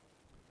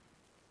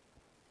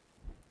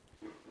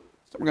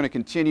We're going to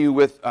continue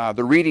with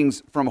the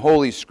readings from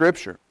Holy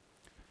Scripture.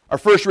 Our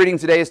first reading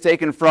today is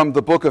taken from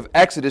the book of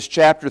Exodus,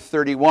 chapter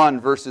 31,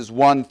 verses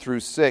 1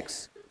 through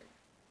 6.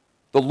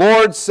 The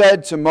Lord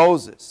said to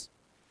Moses,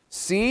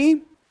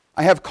 "See,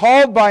 I have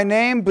called by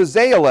name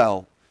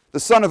Bezalel, the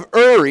son of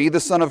Uri, the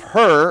son of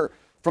Hur,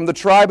 from the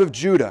tribe of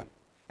Judah,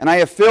 and I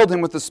have filled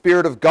him with the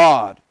Spirit of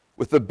God,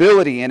 with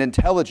ability and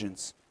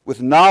intelligence,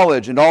 with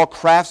knowledge and all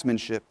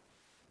craftsmanship,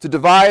 to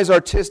devise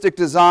artistic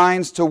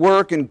designs, to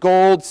work in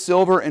gold,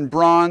 silver, and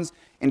bronze,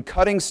 in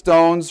cutting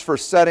stones for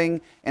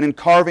setting, and in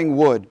carving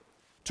wood,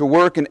 to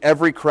work in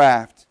every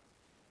craft.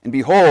 And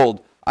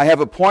behold, I have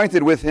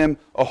appointed with him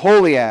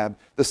Aholiab,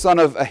 the son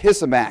of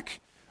Ahisamach,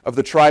 of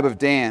the tribe of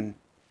Dan.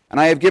 And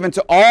I have given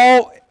to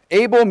all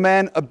able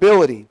men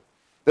ability,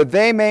 that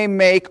they may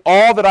make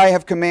all that I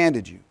have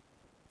commanded you.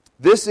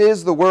 This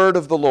is the word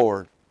of the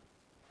Lord."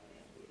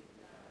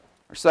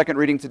 Our second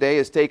reading today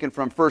is taken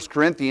from 1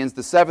 Corinthians,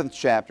 the 7th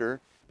chapter,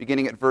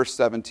 beginning at verse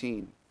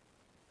 17.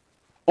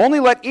 "Only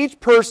let each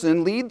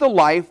person lead the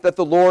life that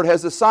the Lord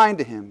has assigned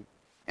to him,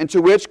 and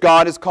to which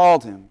God has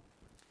called him.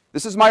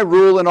 This is my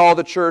rule in all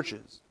the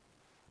churches.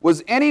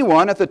 Was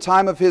anyone at the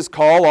time of his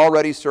call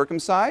already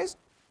circumcised?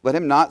 Let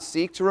him not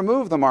seek to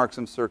remove the marks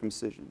of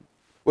circumcision.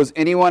 Was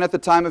anyone at the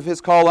time of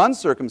his call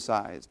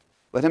uncircumcised?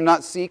 Let him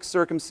not seek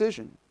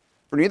circumcision.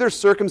 For neither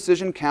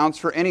circumcision counts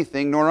for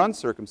anything nor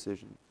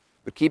uncircumcision,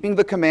 but keeping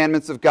the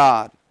commandments of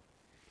God.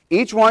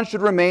 Each one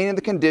should remain in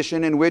the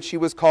condition in which he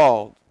was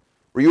called.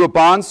 Were you a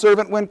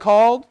bondservant when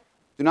called?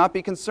 Do not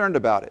be concerned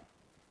about it.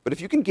 But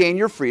if you can gain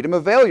your freedom,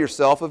 avail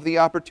yourself of the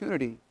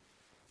opportunity.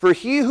 For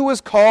he who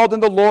is called in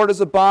the Lord as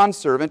a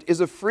bondservant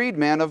is a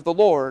freedman of the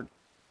Lord.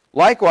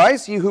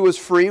 Likewise, he who is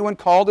free when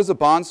called is a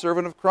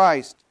bondservant of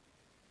Christ.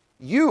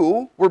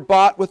 You were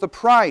bought with a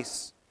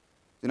price.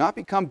 Do not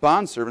become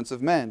bondservants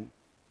of men.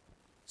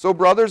 So,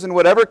 brothers, in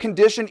whatever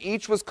condition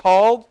each was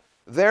called,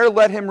 there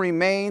let him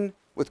remain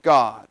with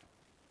God."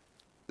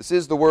 This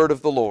is the word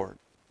of the Lord.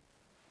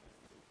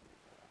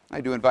 I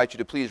do invite you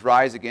to please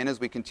rise again as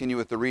we continue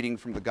with the reading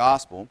from the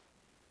Gospel.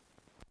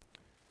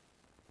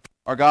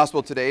 Our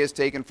Gospel today is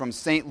taken from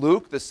St.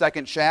 Luke, the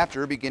 2nd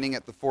chapter, beginning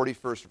at the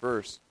 41st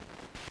verse.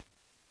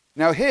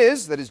 "Now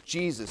that is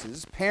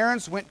Jesus'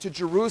 parents went to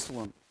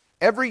Jerusalem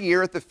every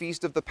year at the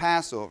feast of the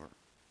Passover.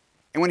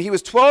 And when he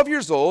was 12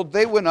 years old,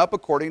 they went up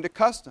according to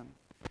custom.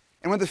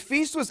 And when the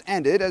feast was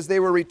ended, as they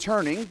were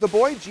returning, the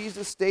boy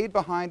Jesus stayed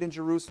behind in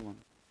Jerusalem.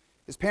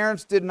 His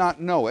parents did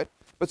not know it,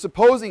 but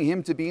supposing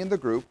him to be in the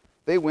group,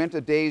 they went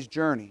a day's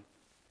journey.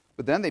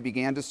 But then they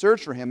began to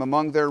search for him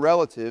among their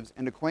relatives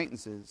and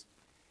acquaintances.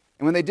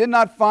 And when they did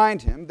not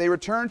find him, they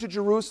returned to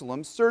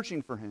Jerusalem,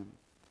 searching for him.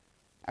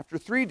 After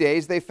 3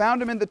 days, they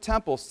found him in the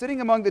temple, sitting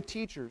among the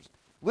teachers,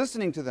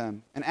 listening to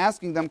them and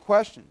asking them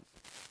questions.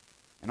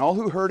 And all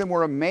who heard him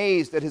were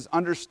amazed at his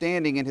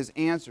understanding and his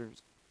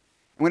answers.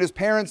 And when his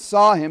parents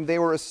saw him, they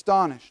were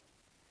astonished.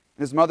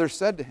 And his mother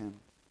said to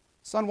him,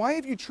 'Son, why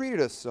have you treated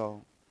us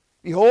so?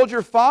 Behold,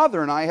 your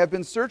father and I have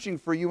been searching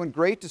for you in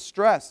great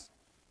distress.'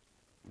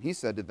 And he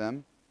said to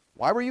them,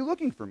 'Why were you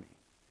looking for me?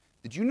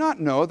 Did you not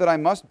know that I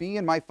must be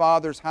in my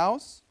Father's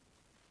house?'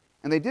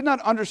 And they did not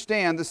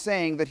understand the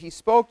saying that he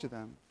spoke to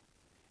them.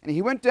 And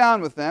he went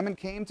down with them and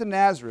came to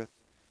Nazareth,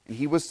 and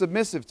he was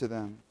submissive to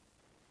them.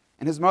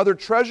 And his mother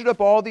treasured up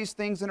all these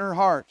things in her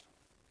heart.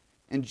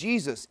 And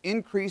Jesus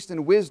increased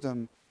in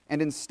wisdom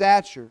and in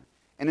stature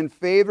and in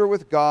favor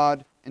with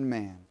God and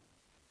man."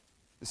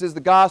 This is the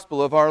gospel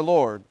of our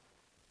Lord.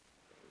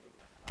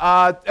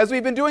 As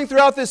we've been doing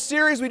throughout this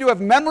series, we do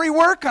have memory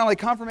work, kind of like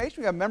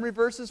confirmation. We have memory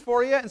verses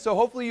for you. And so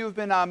hopefully you've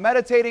been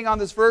meditating on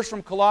this verse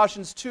from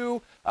Colossians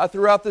 2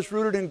 throughout this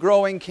Rooted and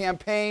Growing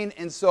campaign.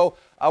 And so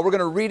we're going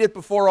to read it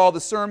before all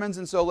the sermons.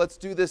 And so let's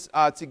do this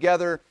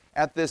together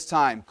at this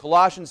time.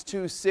 Colossians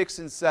 2, 6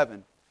 and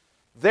 7.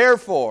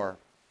 "Therefore,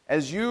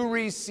 as you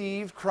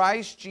received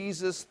Christ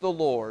Jesus the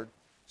Lord,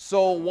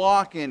 so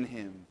walk in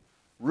him,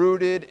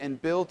 rooted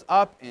and built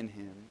up in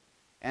him,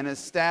 and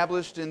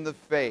established in the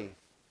faith,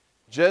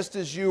 just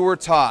as you were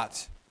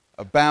taught,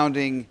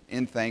 abounding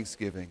in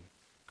thanksgiving."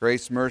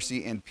 Grace,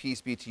 mercy, and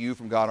peace be to you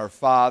from God our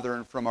Father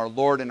and from our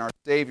Lord and our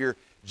Savior,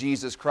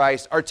 Jesus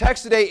Christ. Our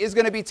text today is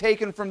going to be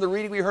taken from the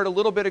reading we heard a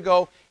little bit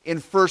ago in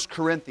 1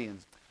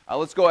 Corinthians.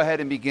 Let's go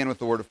ahead and begin with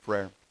the word of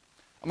prayer.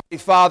 Almighty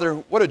Father,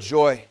 what a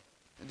joy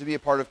to be a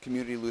part of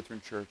Community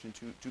Lutheran Church and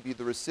to be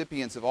the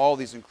recipients of all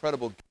these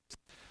incredible gifts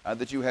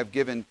that you have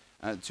given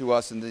to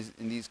us in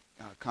these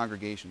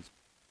congregations.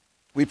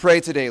 We pray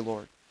today,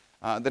 Lord,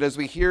 that as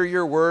we hear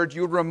your word,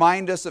 you would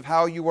remind us of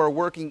how you are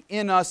working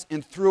in us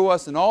and through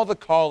us and all the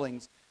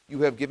callings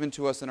you have given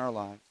to us in our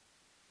lives.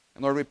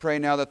 And Lord, we pray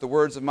now that the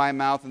words of my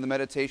mouth and the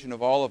meditation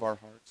of all of our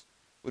hearts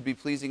would be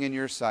pleasing in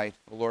your sight,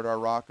 O Lord, our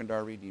rock and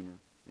our redeemer.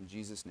 In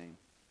Jesus' name,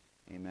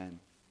 amen.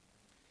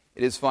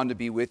 It is fun to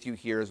be with you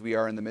here as we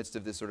are in the midst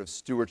of this sort of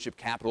stewardship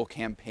capital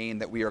campaign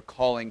that we are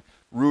calling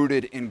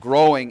rooted in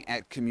growing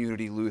at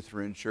Community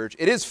Lutheran Church.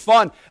 It is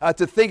fun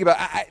to think about.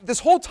 This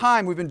whole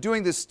time we've been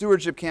doing this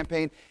stewardship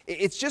campaign,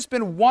 it's just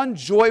been one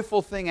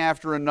joyful thing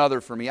after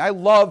another for me. I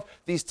love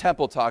these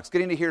temple talks.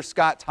 Getting to hear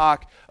Scott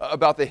talk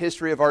about the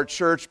history of our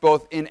church,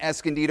 both in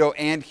Escondido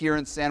and here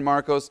in San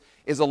Marcos,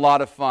 is a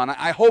lot of fun.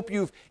 I hope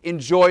you've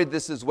enjoyed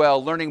this as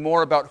well, learning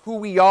more about who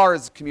we are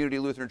as Community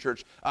Lutheran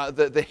Church,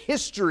 the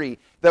history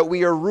that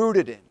we are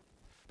rooted in.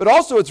 But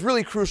also it's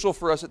really crucial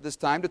for us at this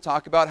time to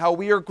talk about how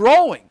we are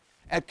growing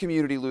at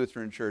Community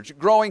Lutheran Church,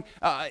 growing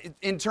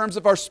in terms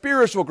of our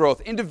spiritual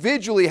growth,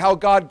 individually how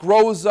God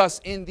grows us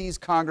in these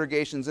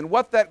congregations and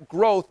what that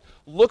growth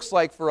looks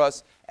like for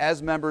us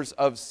as members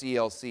of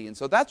CLC. And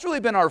so that's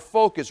really been our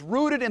focus,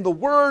 rooted in the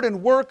Word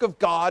and work of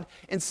God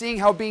and seeing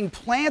how being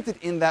planted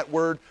in that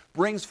Word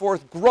brings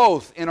forth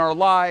growth in our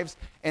lives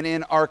and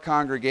in our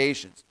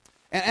congregations.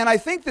 And I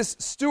think this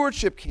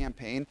stewardship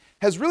campaign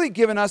has really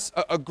given us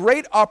a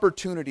great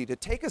opportunity to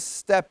take a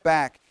step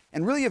back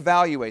and really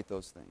evaluate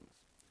those things.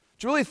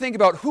 To really think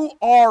about who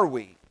are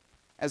we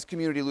as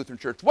Community Lutheran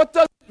Church? What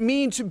does it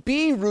mean to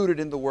be rooted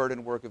in the Word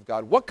and work of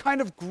God? What kind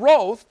of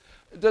growth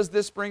does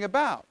this bring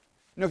about?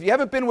 You know, if you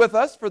haven't been with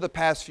us for the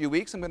past few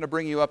weeks, I'm going to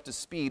bring you up to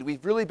speed.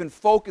 We've really been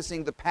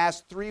focusing the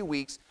past 3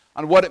 weeks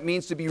on what it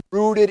means to be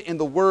rooted in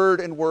the Word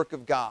and work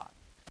of God.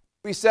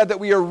 We said that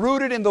we are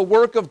rooted in the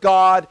work of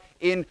God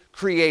in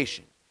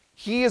creation.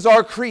 He is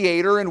our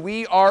creator and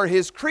we are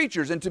His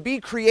creatures. And to be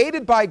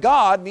created by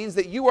God means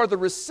that you are the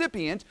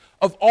recipient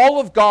of all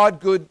of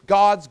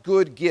God's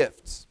good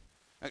gifts.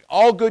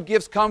 All good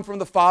gifts come from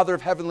the Father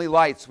of heavenly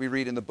lights, we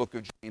read in the book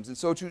of James. And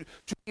so to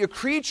be a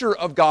creature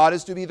of God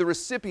is to be the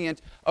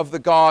recipient of the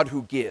God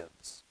who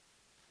gives.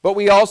 But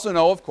we also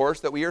know, of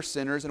course, that we are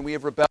sinners and we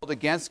have rebelled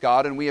against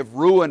God and we have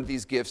ruined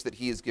these gifts that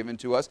He has given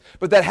to us.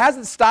 But that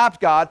hasn't stopped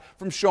God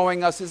from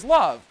showing us His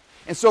love.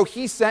 And so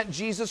He sent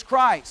Jesus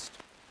Christ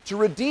to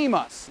redeem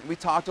us. And we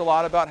talked a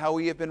lot about how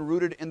we have been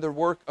rooted in the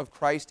work of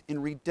Christ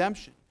in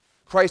redemption.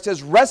 Christ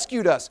has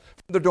rescued us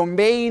from the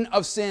domain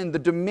of sin, the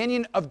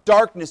dominion of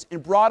darkness,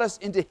 and brought us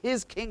into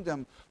His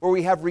kingdom where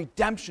we have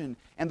redemption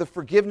and the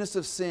forgiveness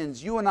of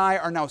sins. You and I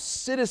are now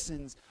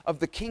citizens of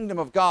the kingdom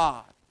of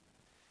God.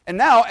 And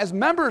now, as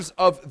members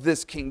of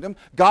this kingdom,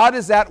 God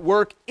is at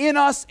work in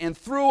us and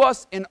through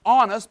us and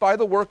on us by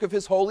the work of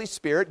His Holy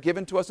Spirit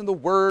given to us in the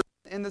Word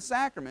and the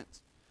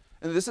sacraments.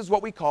 And this is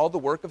what we call the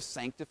work of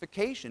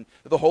sanctification.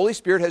 The Holy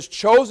Spirit has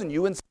chosen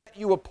you and set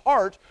you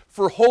apart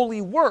for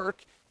holy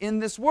work in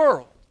this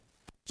world.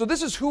 So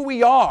this is who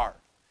we are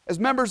as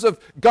members of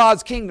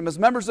God's kingdom, as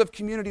members of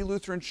Community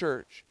Lutheran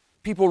Church.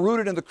 People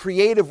rooted in the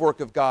creative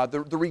work of God,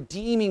 the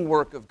redeeming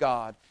work of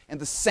God, and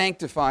the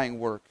sanctifying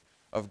work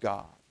of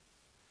God.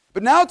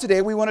 But now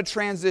today we want to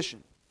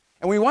transition.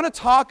 And we want to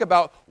talk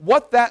about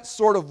what that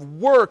sort of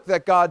work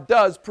that God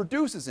does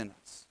produces in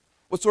us.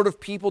 What sort of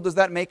people does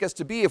that make us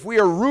to be? If we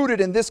are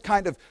rooted in this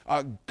kind of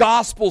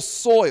gospel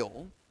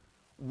soil,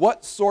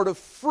 what sort of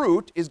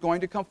fruit is going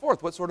to come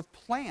forth? What sort of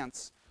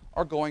plants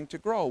are going to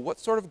grow? What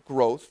sort of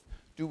growth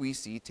do we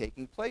see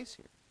taking place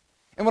here?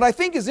 And what I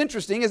think is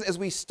interesting is as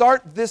we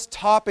start this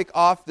topic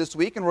off this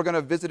week, and we're going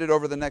to visit it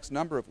over the next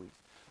number of weeks,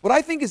 what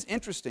I think is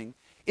interesting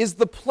is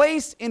the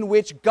place in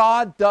which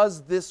God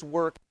does this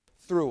work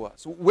through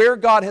us, where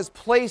God has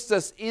placed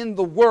us in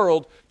the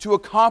world to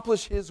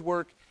accomplish His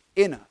work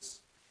in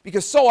us.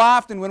 Because so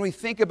often when we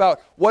think about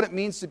what it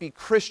means to be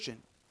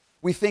Christian,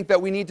 we think that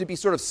we need to be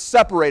sort of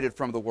separated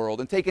from the world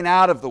and taken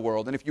out of the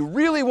world. And if you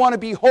really want to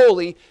be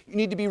holy, you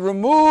need to be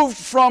removed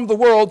from the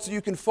world so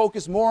you can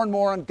focus more and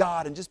more on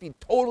God and just be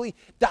totally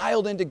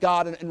dialed into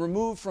God and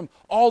removed from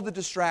all the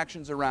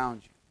distractions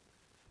around you.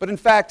 But in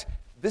fact,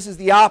 this is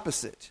the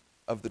opposite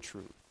of the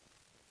truth.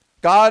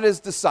 God has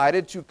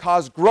decided to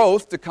cause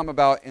growth to come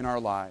about in our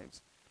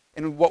lives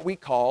in what we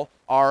call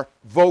our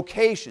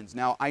vocations.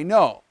 Now, I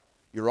know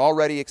you're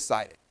already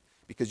excited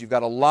because you've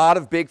got a lot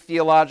of big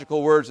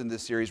theological words in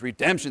this series,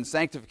 redemption,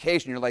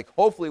 sanctification. You're like,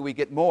 hopefully we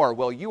get more.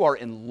 Well, you are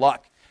in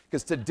luck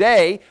because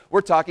today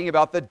we're talking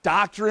about the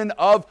doctrine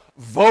of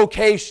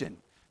vocation.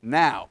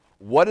 Now,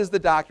 what is the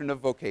doctrine of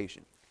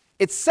vocation?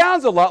 It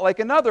sounds a lot like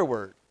another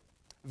word,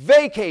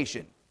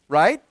 vacation,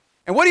 right?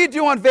 And what do you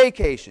do on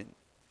vacation?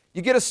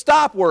 You get to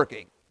stop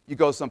working. You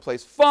go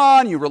someplace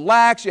fun, you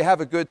relax, you have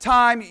a good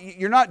time.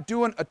 You're not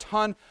doing a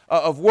ton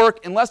of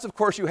work unless, of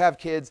course, you have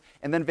kids,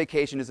 and then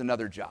vacation is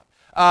another job.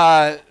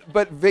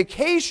 But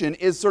vacation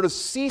is sort of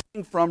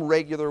ceasing from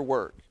regular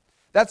work.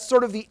 That's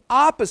sort of the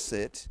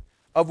opposite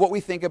of what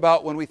we think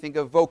about when we think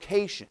of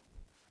vocation.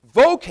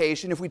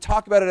 Vocation, if we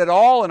talk about it at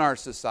all in our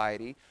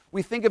society,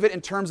 we think of it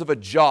in terms of a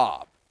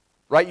job,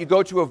 right? You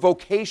go to a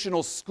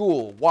vocational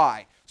school.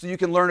 Why? So you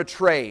can learn a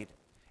trade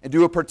and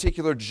do a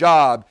particular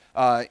job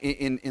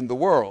in the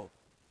world.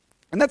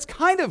 And that's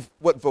kind of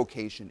what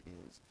vocation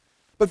is.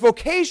 But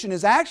vocation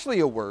is actually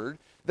a word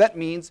that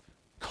means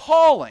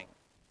calling.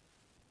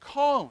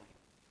 Calling.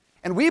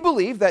 And we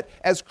believe that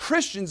as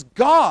Christians,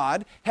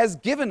 God has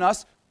given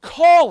us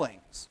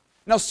callings.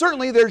 Now,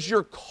 certainly there's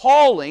your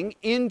calling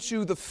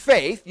into the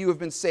faith. You have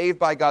been saved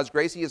by God's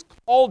grace. He has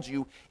called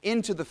you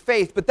into the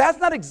faith, but that's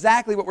not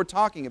exactly what we're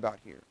talking about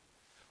here.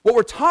 What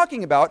we're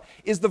talking about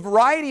is the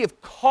variety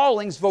of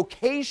callings,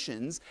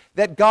 vocations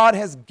that God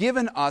has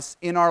given us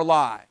in our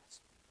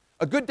lives.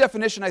 A good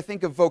definition, I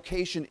think, of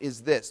vocation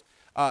is this.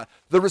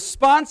 The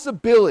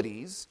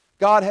responsibilities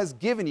God has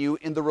given you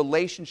in the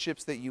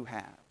relationships that you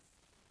have.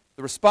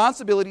 The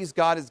responsibilities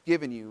God has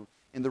given you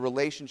in the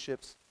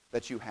relationships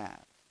that you have.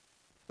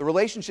 The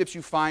relationships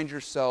you find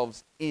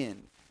yourselves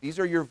in. These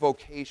are your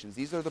vocations.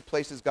 These are the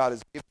places God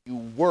has given you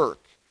work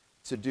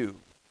to do.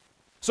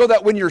 So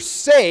that when you're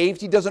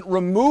saved, He doesn't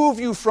remove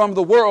you from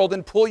the world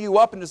and pull you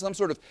up into some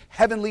sort of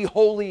heavenly,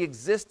 holy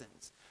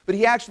existence. But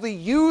He actually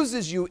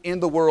uses you in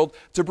the world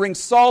to bring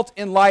salt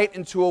and light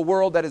into a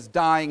world that is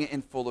dying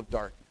and full of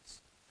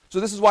darkness. So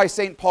this is why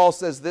St. Paul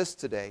says this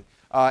today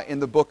in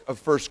the book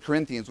of 1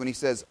 Corinthians when he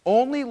says,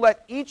 "Only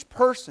let each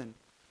person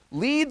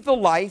lead the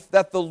life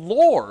that the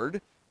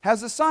Lord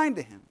has assigned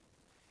to him,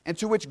 and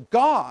to which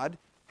God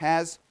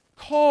has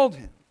called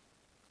him.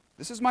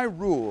 This is my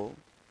rule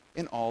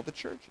in all the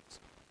churches."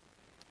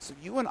 So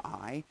you and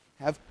I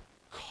have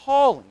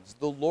callings.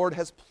 The Lord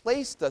has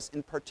placed us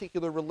in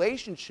particular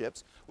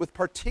relationships with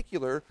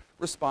particular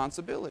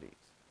responsibilities.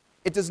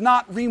 It does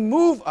not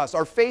remove us.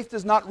 Our faith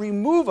does not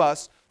remove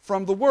us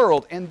from the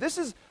world. And this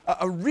is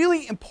a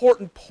really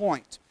important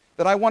point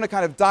that I want to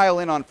kind of dial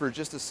in on for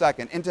just a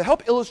second. And to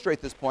help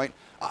illustrate this point,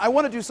 I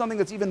want to do something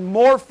that's even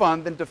more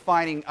fun than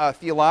defining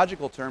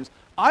theological terms.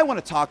 I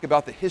want to talk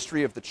about the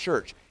history of the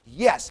church.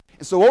 Yes.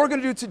 And so what we're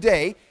going to do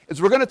today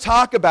is we're going to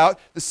talk about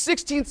the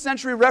 16th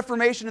century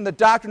Reformation and the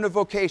doctrine of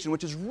vocation,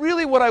 which is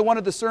really what I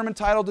wanted the sermon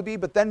title to be,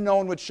 but then no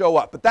one would show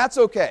up. But that's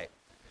okay.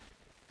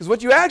 Because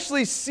what you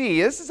actually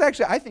see, this is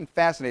actually, I think,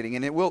 fascinating,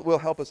 and it will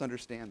help us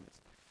understand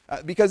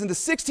this. Because in the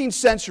 16th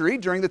century,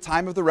 during the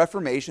time of the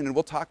Reformation, and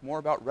we'll talk more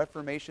about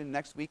Reformation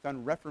next week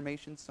on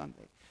Reformation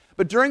Sunday,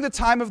 but during the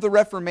time of the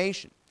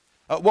Reformation,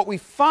 what we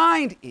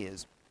find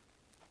is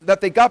that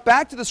they got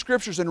back to the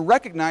Scriptures and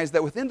recognized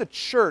that within the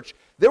church,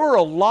 there were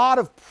a lot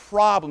of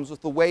problems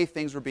with the way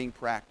things were being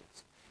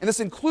practiced. And this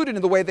included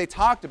in the way they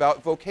talked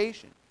about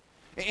vocation.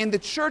 In the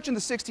church in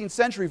the 16th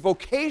century,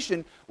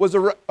 vocation was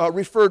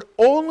referred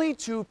only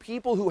to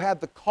people who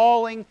had the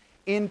calling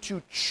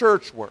into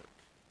church work.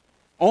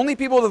 Only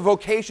people with a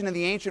vocation in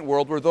the ancient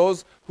world were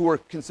those who were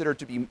considered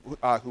to be,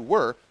 who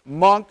were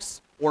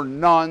monks or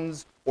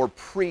nuns or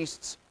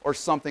priests or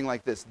something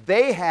like this.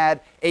 They had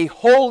a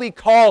holy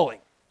calling.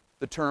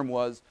 The term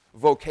was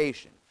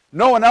vocation.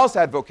 No one else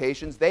had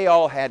vocations. They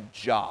all had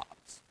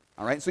jobs.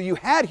 All right? So you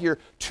had here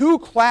two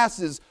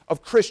classes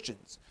of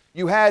Christians.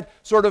 You had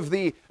sort of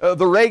the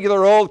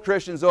regular old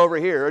Christians over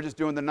here, just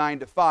doing the 9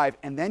 to 5,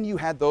 and then you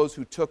had those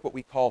who took what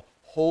we call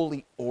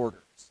holy orders.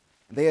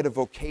 And they had a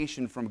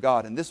vocation from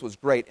God, and this was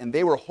great. And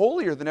they were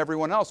holier than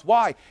everyone else.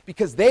 Why?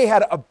 Because they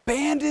had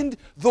abandoned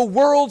the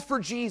world for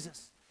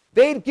Jesus.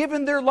 They'd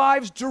given their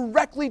lives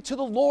directly to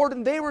the Lord,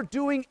 and they were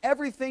doing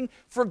everything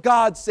for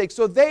God's sake.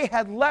 So they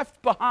had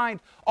left behind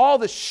all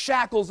the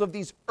shackles of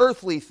these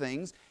earthly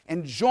things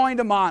and joined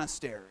a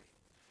monastery,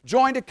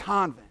 joined a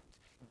convent,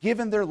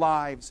 given their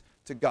lives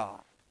to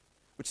God,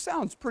 which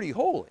sounds pretty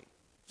holy,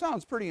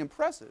 sounds pretty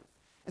impressive.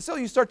 And so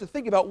you start to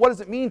think about, what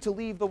does it mean to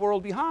leave the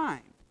world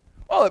behind?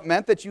 Well, it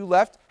meant that you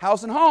left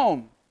house and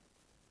home.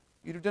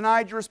 You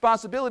denied your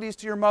responsibilities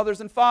to your mothers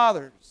and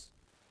fathers.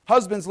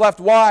 Husbands left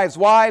wives,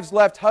 wives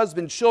left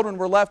husbands, children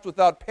were left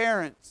without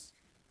parents.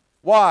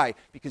 Why?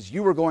 Because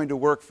you were going to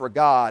work for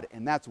God,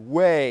 and that's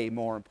way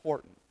more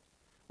important.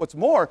 What's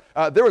more,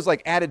 there was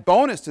like added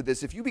bonus to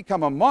this. If you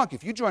become a monk,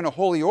 if you join a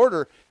holy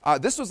order,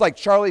 this was like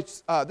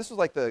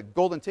the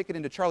golden ticket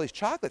into Charlie's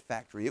Chocolate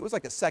Factory. It was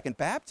like a second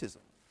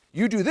baptism.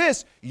 You do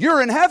this,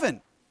 you're in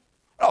heaven.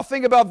 Well,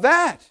 think about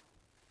that.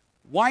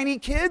 Whiny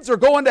kids are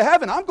going to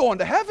heaven. I'm going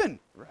to heaven.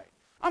 Right.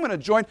 I'm going to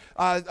join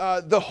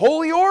the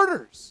holy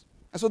orders.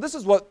 And so this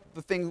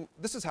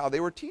is how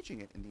they were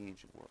teaching it in the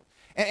ancient world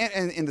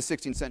and in the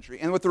 16th century.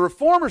 And what the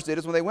Reformers did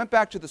is when they went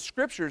back to the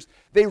Scriptures,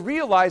 they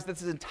realized that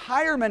this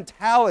entire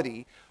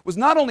mentality was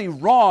not only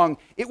wrong,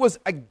 it was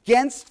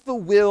against the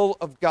will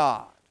of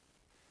God.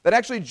 That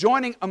actually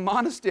joining a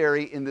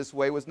monastery in this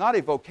way was not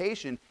a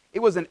vocation, it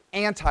was an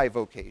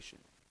anti-vocation.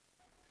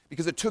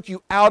 Because it took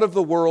you out of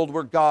the world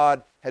where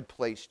God had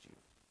placed you.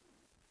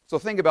 So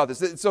think about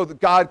this. So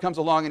God comes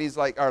along and he's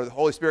like, or the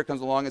Holy Spirit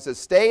comes along and says,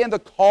 stay in the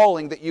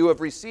calling that you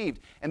have received.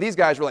 And these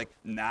guys were like,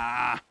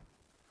 nah,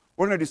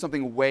 we're going to do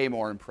something way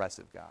more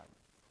impressive, God.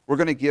 We're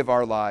going to give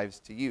our lives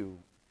to you.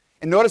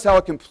 And notice how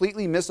it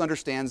completely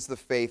misunderstands the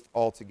faith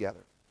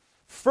altogether.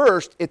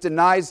 First, it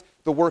denies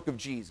the work of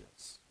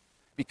Jesus.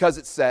 Because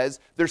it says,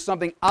 there's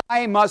something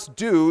I must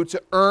do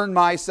to earn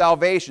my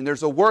salvation.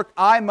 There's a work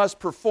I must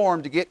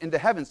perform to get into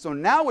heaven. So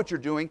now what you're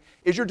doing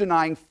is you're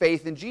denying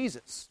faith in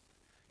Jesus.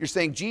 You're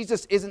saying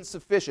Jesus isn't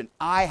sufficient.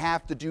 I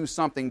have to do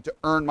something to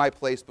earn my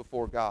place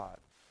before God.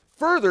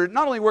 Further, it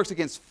not only works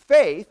against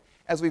faith,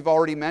 as we've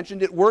already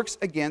mentioned, it works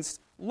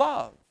against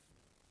love.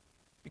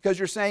 Because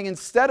you're saying,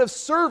 instead of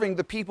serving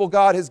the people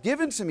God has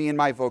given to me in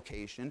my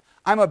vocation,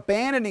 I'm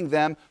abandoning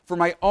them for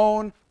my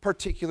own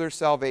particular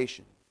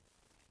salvation.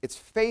 It's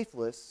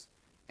faithless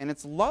and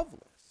it's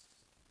loveless.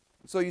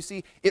 So you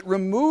see, it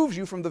removes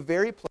you from the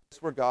very place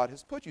where God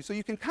has put you. So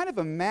you can kind of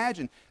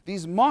imagine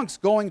these monks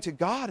going to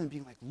God and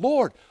being like,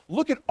 Lord,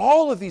 look at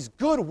all of these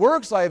good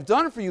works I have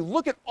done for you.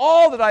 Look at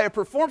all that I have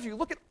performed for you.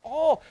 Look at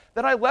all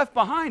that I left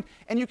behind.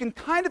 And you can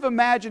kind of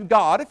imagine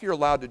God, if you're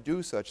allowed to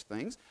do such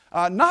things,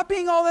 not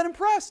being all that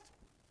impressed.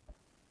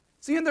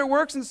 Seeing their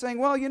works and saying,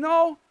 well, you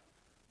know,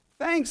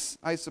 thanks,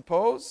 I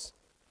suppose,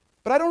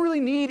 but I don't really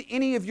need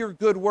any of your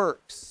good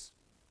works.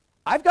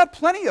 I've got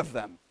plenty of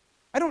them.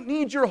 I don't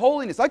need your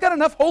holiness. I've got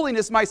enough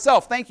holiness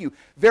myself. Thank you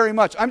very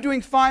much. I'm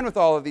doing fine with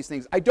all of these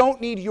things. I don't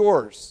need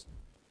yours.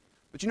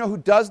 But you know who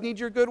does need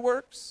your good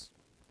works?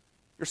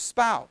 Your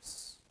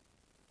spouse,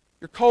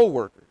 your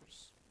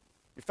co-workers,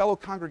 your fellow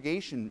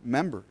congregation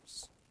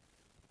members,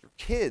 your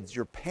kids,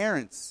 your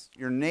parents,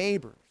 your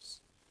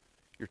neighbors,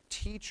 your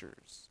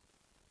teachers,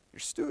 your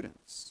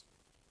students.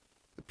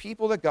 The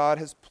people that God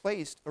has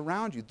placed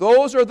around you.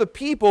 Those are the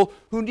people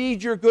who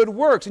need your good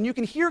works. And you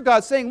can hear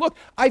God saying, look,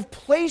 I've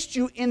placed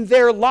you in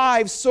their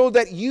lives so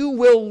that you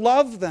will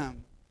love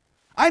them.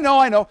 I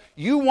know,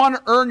 you want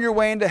to earn your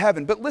way into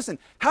heaven. But listen,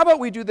 how about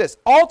we do this?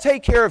 I'll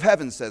take care of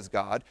heaven, says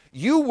God.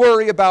 You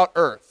worry about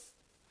earth.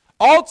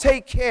 I'll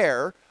take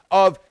care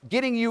of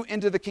getting you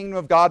into the kingdom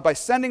of God by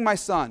sending my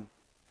son.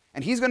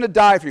 And he's going to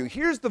die for you.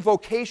 Here's the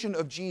vocation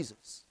of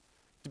Jesus,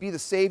 to be the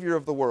Savior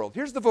of the world.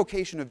 Here's the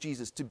vocation of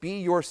Jesus, to be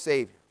your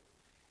Savior.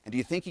 And do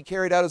you think he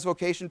carried out his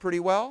vocation pretty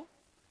well?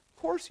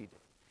 Of course he did.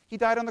 He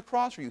died on the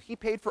cross for you. He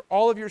paid for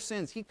all of your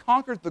sins. He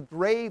conquered the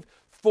grave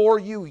for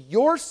you.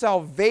 Your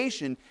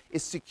salvation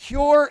is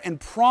secure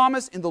and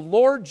promised in the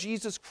Lord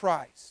Jesus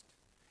Christ.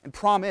 And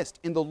promised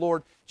in the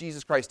Lord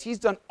Jesus Christ. He's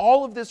done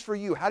all of this for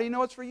you. How do you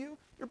know it's for you?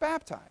 You're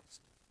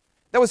baptized.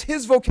 That was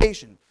his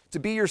vocation, to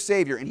be your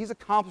Savior, and he's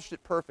accomplished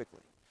it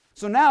perfectly.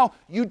 So now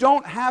you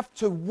don't have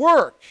to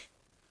work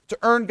to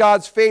earn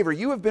God's favor.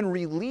 You have been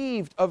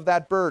relieved of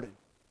that burden.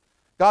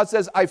 God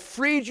says, I've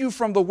freed you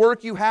from the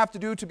work you have to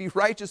do to be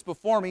righteous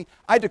before me.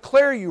 I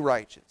declare you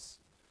righteous.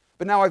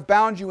 But now I've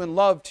bound you in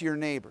love to your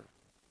neighbor.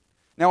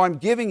 Now I'm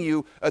giving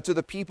you to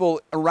the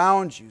people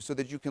around you so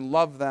that you can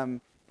love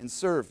them and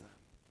serve them.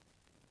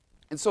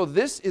 And so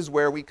this is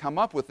where we come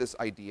up with this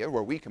idea,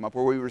 where we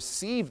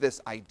receive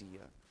this idea,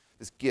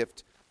 this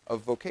gift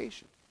of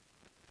vocation.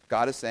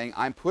 God is saying,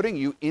 I'm putting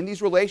you in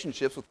these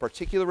relationships with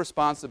particular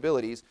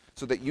responsibilities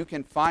so that you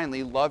can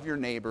finally love your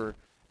neighbor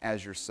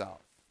as yourself.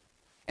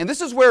 And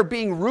this is where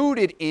being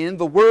rooted in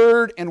the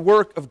Word and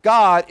work of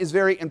God is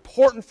very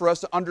important for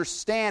us to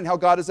understand how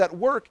God is at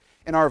work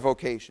in our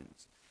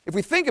vocations. If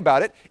we think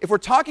about it, if we're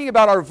talking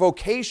about our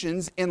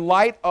vocations in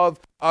light of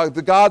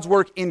the God's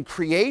work in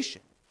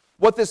creation,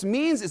 what this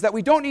means is that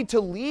we don't need to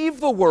leave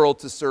the world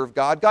to serve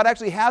God. God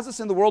actually has us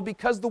in the world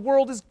because the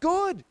world is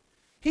good.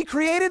 He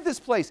created this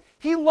place.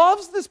 He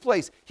loves this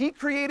place. He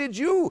created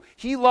you.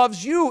 He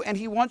loves you, and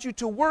he wants you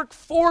to work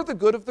for the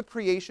good of the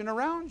creation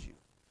around you.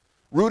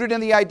 Rooted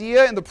in the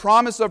idea and the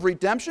promise of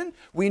redemption,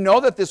 we know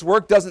that this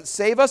work doesn't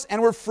save us,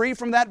 and we're free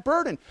from that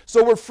burden.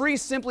 So we're free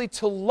simply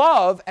to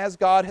love as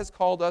God has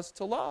called us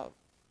to love.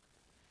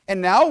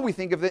 And now we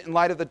think of it in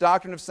light of the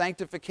doctrine of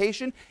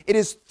sanctification. It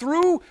is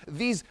through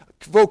these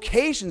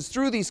vocations,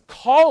 through these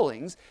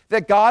callings,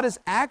 that God is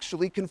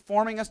actually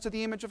conforming us to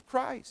the image of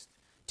Christ.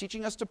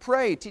 Teaching us to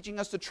pray, teaching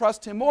us to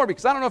trust him more.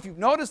 Because I don't know if you've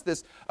noticed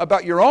this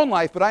about your own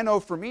life, but I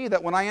know for me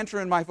that when I enter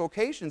in my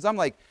vocations, I'm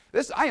like,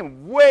 I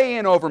am way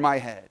in over my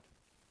head.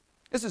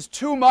 This is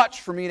too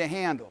much for me to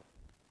handle.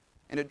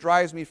 And it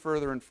drives me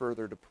further and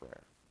further to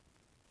prayer.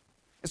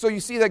 And so you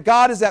see that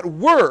God is at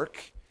work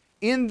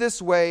in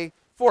this way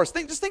for us.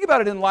 Just think about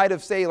it in light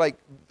of, say, like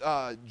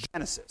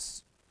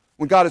Genesis,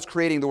 when God is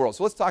creating the world.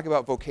 So let's talk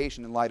about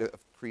vocation in light of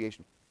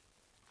creation.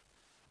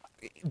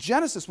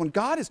 Genesis, when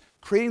God is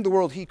creating the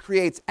world, he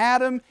creates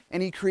Adam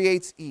and he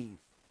creates Eve.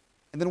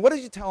 And then what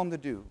does he tell them to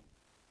do?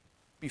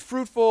 Be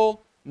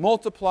fruitful,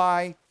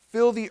 multiply,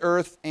 fill the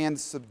earth, and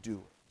subdue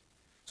it.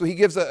 So he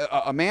gives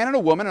a man and a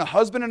woman, a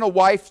husband and a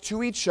wife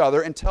to each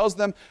other and tells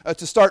them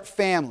to start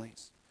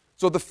families.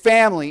 So the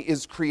family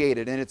is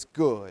created and it's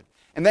good.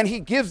 And then he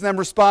gives them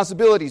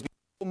responsibilities.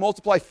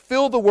 Multiply,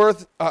 fill the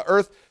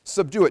earth,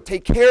 subdue it.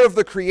 Take care of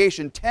the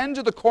creation. Tend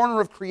to the corner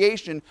of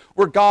creation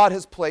where God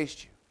has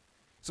placed you.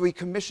 So he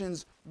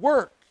commissions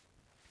work.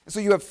 And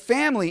so you have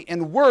family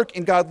and work,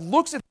 and God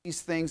looks at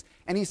these things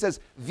and he says,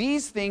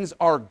 these things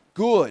are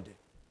good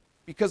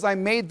because I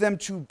made them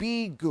to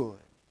be good.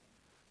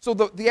 So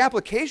the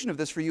application of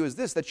this for you is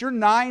this, that your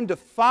 9 to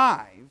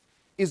 5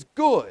 is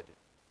good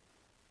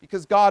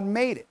because God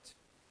made it.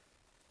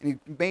 And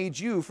he made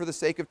you for the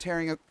sake of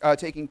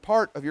taking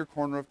part of your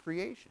corner of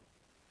creation.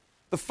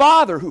 The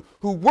father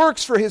who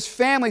works for his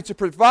family, to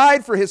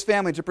provide for his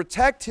family, to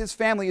protect his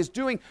family, is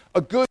doing a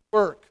good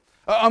work.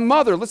 A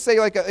mother, let's say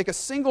like a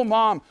single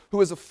mom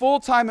who is a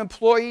full-time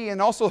employee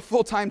and also a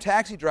full-time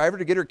taxi driver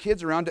to get her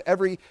kids around to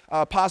every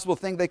possible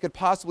thing they could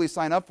possibly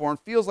sign up for and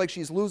feels like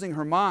she's losing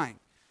her mind.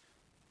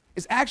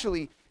 is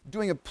actually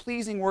doing a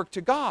pleasing work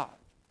to God,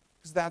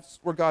 because that's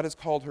where God has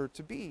called her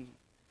to be.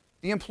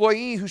 The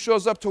employee who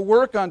shows up to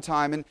work on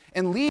time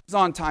and leaves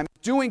on time,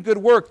 doing good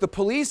work. The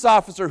police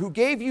officer who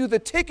gave you the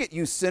ticket,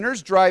 you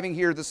sinners, driving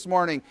here this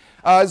morning,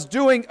 is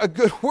doing a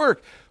good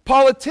work.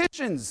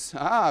 Politicians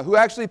who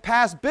actually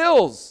pass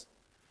bills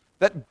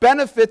that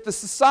benefit the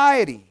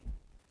society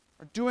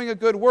are doing a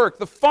good work.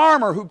 The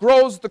farmer who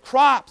grows the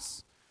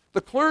crops. The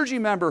clergy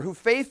member who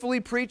faithfully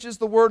preaches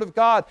the Word of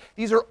God.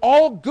 These are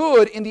all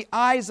good in the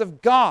eyes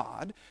of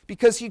God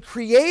because He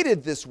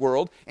created this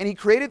world and He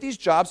created these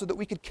jobs so that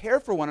we could care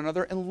for one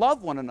another and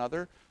love one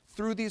another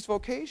through these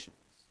vocations.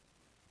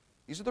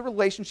 These are the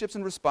relationships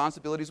and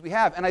responsibilities we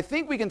have. And I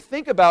think we can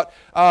think about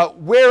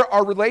where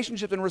our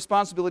relationships and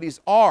responsibilities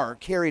are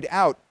carried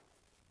out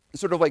in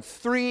sort of like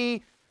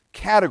three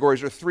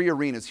categories or three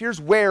arenas. Here's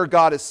where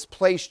God has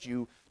placed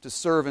you to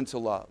serve and to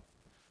love.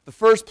 The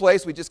first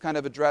place we just kind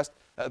of addressed,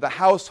 the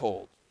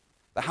household.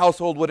 The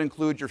household would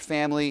include your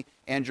family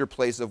and your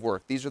place of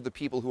work. These are the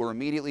people who are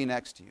immediately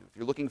next to you. If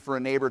you're looking for a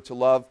neighbor to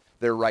love,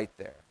 they're right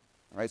there.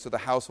 All right, so the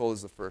household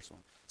is the first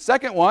one.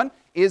 Second one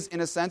is,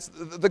 in a sense,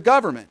 the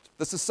government,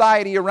 the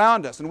society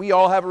around us. And we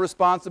all have a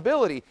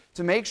responsibility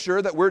to make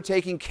sure that we're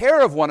taking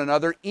care of one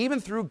another, even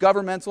through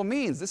governmental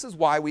means. This is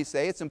why we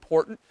say it's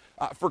important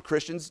for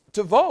Christians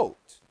to vote.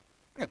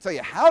 I'm not going to tell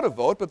you how to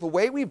vote, but the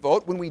way we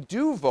vote, when we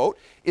do vote,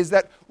 is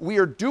that we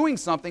are doing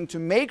something to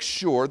make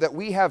sure that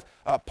we have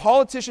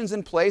politicians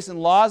in place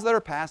and laws that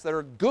are passed that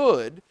are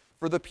good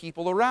for the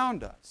people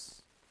around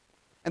us.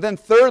 And then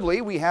thirdly,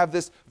 we have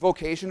this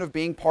vocation of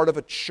being part of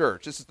a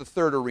church. This is the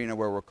third arena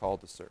where we're called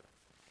to serve.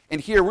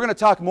 And here, we're going to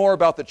talk more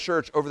about the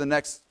church over the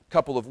next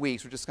couple of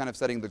weeks. We're just kind of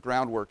setting the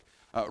groundwork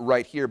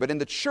right here. But in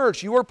the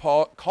church, you are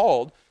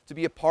called to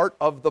be a part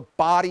of the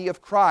body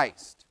of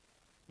Christ.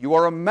 You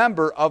are a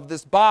member of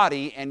this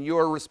body, and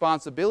your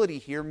responsibility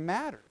here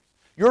matters.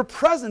 Your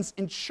presence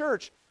in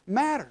church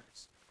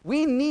matters.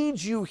 We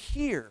need you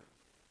here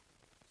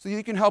so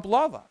you can help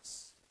love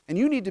us. And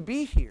you need to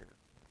be here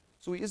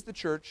so we as the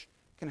church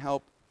can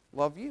help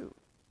love you.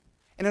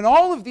 And in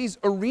all of these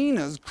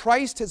arenas,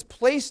 Christ has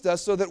placed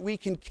us so that we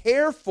can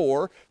care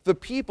for the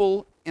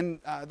people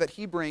that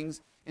He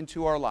brings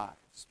into our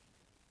lives.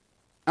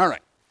 All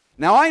right.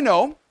 Now I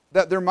know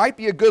that there might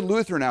be a good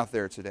Lutheran out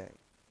there today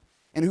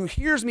and who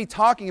hears me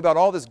talking about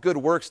all this good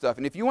work stuff.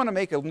 And if you want to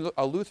make a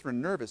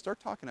Lutheran nervous, start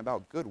talking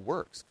about good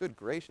works. Good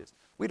gracious.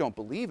 We don't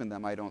believe in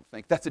them, I don't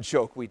think. That's a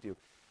joke, we do.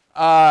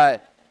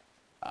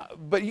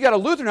 But you got a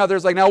Lutheran out there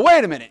who's like, now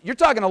wait a minute. You're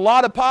talking a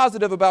lot of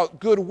positive about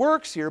good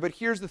works here, but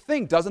here's the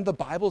thing. Doesn't the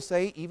Bible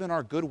say even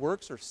our good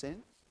works are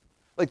sins?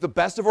 Like the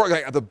best of work,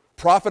 like the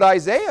prophet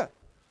Isaiah.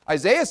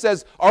 Isaiah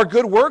says our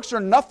good works are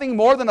nothing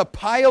more than a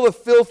pile of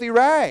filthy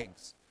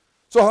rags.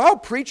 So how,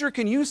 preacher,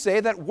 can you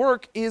say that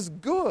work is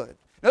good?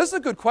 Now, this is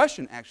a good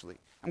question, actually.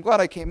 I'm glad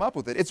I came up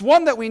with it. It's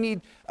one that we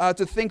need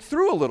to think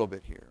through a little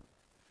bit here.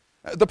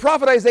 The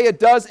prophet Isaiah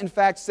does, in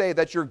fact, say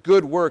that your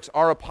good works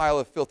are a pile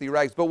of filthy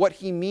rags. But what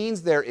he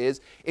means there is,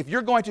 if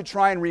you're going to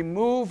try and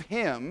remove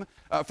him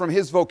from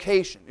his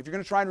vocation, if you're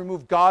going to try and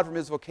remove God from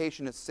his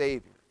vocation as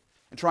Savior,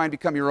 and try and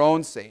become your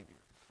own Savior,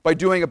 by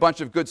doing a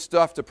bunch of good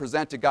stuff to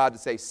present to God to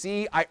say,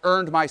 see, I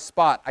earned my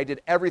spot. I did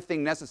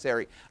everything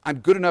necessary. I'm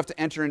good enough to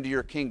enter into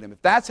your kingdom.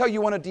 If that's how you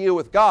want to deal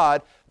with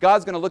God,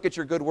 God's going to look at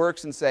your good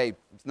works and say,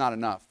 it's not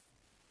enough.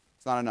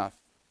 It's not enough.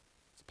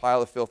 It's a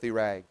pile of filthy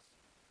rags.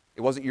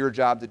 It wasn't your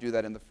job to do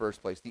that in the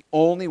first place. The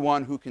only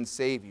one who can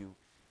save you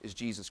is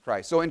Jesus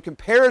Christ. So in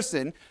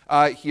comparison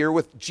here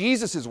with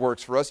Jesus'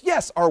 works for us,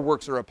 yes, our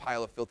works are a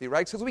pile of filthy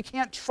rags because we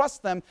can't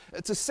trust them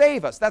to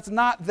save us. That's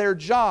not their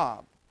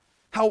job.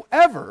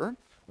 However,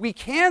 we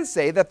can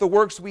say that the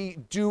works we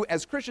do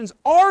as Christians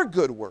are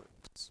good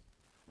works.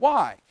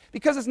 Why?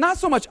 Because it's not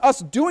so much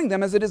us doing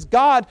them as it is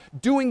God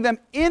doing them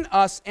in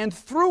us and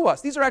through us.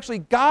 These are actually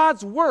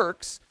God's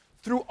works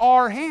through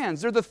our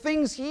hands. They're the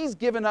things He's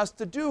given us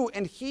to do,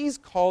 and He's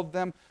called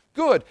them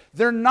good.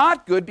 They're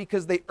not good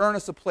because they earn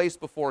us a place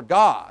before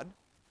God.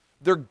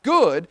 They're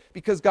good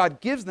because God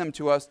gives them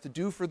to us to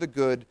do for the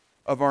good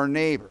of our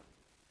neighbor.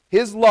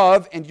 His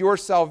love and your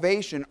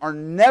salvation are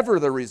never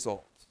the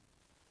result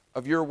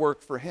of your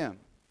work for Him.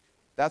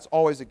 That's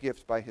always a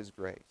gift by His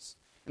grace.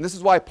 And this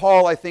is why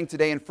Paul, I think,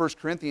 today in 1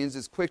 Corinthians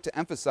is quick to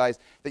emphasize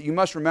that you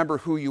must remember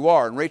who you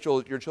are. And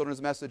Rachel, your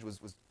children's message was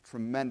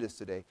tremendous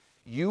today.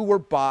 You were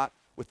bought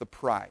with a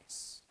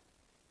price.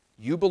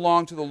 You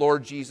belong to the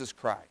Lord Jesus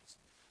Christ.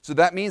 So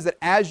that means that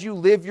as you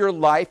live your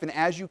life and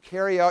as you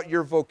carry out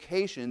your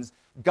vocations,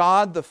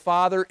 God the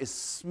Father is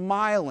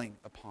smiling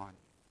upon you.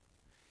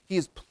 He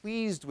is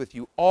pleased with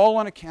you, all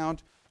on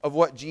account of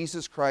what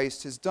Jesus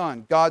Christ has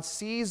done. God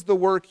sees the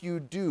work you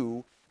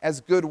do as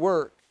good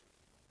work.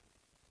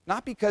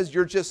 Not because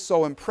you're just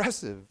so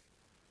impressive,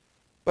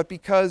 but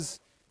because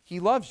He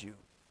loves you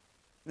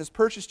and has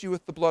purchased you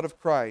with the blood of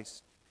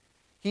Christ.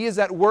 He is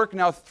at work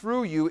now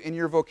through you in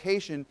your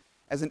vocation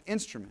as an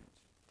instrument.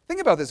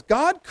 Think about this.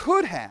 God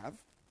could have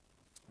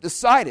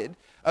decided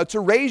to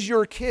raise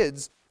your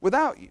kids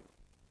without you.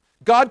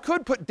 God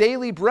could put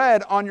daily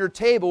bread on your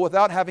table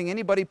without having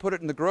anybody put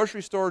it in the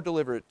grocery store or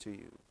deliver it to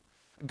you.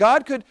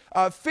 God could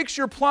fix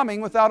your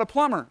plumbing without a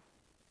plumber.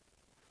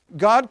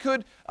 God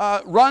could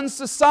run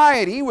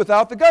society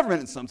without the government,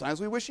 and sometimes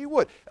we wish He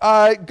would.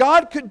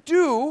 God could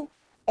do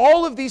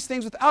all of these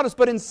things without us,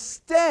 but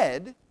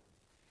instead,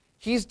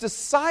 He's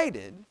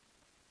decided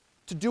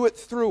to do it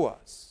through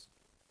us,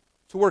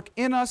 to work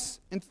in us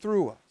and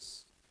through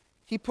us.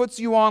 He puts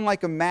you on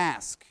like a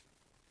mask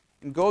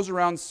and goes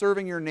around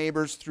serving your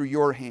neighbors through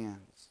your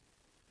hands.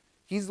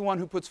 He's the one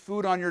who puts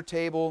food on your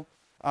table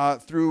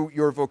through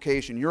your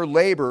vocation. Your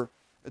labor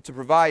to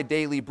provide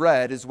daily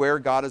bread is where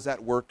God is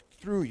at work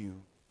through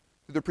you.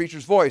 Through the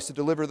preacher's voice to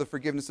deliver the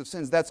forgiveness of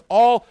sins. That's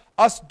all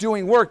us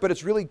doing work, but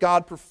it's really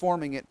God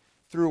performing it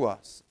through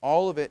us.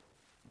 All of it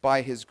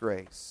by His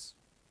grace.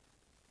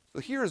 So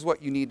here is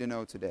what you need to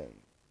know today.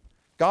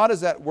 God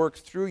is at work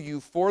through you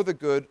for the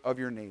good of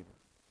your neighbor.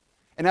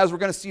 And as we're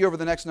going to see over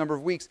the next number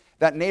of weeks,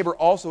 that neighbor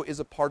also is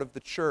a part of the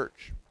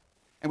church.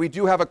 And we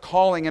do have a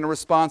calling and a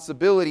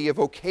responsibility, a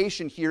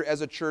vocation here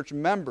as a church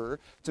member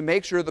to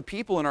make sure the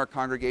people in our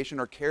congregation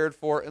are cared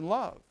for and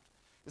loved.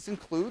 This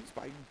includes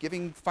by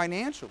giving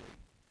financially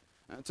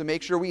to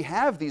make sure we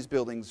have these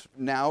buildings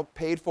now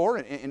paid for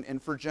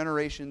and for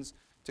generations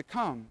to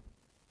come.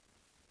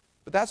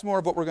 But that's more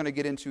of what we're going to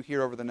get into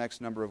here over the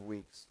next number of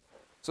weeks.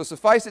 So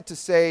suffice it to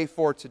say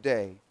for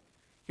today,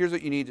 here's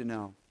what you need to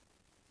know.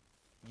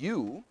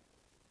 You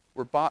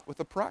were bought with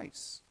a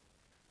price.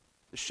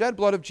 The shed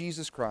blood of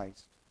Jesus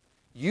Christ.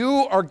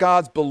 You are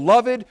God's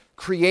beloved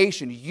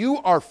creation. You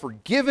are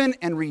forgiven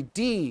and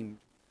redeemed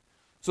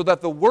so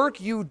that the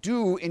work you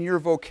do in your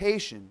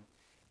vocation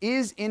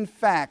is in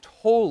fact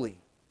holy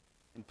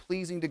and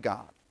pleasing to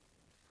God.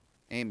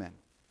 Amen.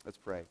 Let's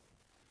pray.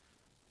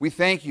 We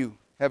thank you,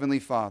 Heavenly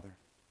Father,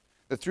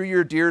 that through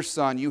your dear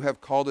Son you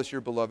have called us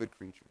your beloved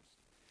creatures,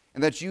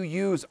 and that you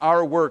use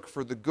our work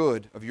for the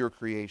good of your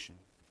creation.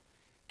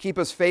 Keep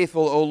us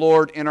faithful, O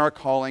Lord, in our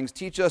callings.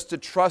 Teach us to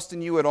trust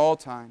in you at all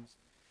times,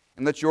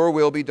 and let your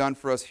will be done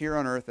for us here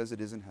on earth as it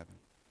is in heaven.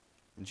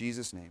 In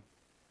Jesus' name,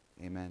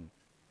 amen.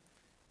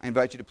 I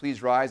invite you to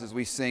please rise as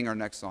we sing our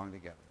next song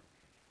together.